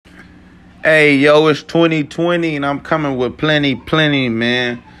Hey, yo, it's 2020 and I'm coming with plenty,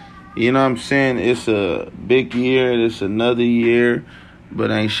 man. You know what I'm saying? It's a big year. It's another year, but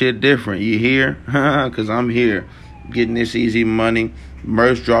ain't shit different. You here? Because I'm here. Getting this easy money.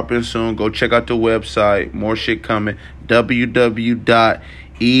 Merch dropping soon. Go check out the website. More shit coming.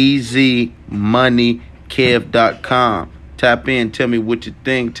 www.easymoneykev.com. Tap in. Tell me what you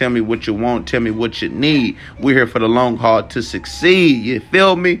think. Tell me what you want. Tell me what you need. We're here for the long haul to succeed. You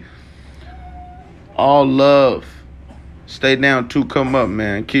feel me? All love. Stay down to come up,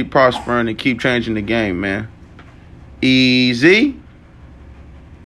 man. Keep prospering and keep changing the game, man. Easy.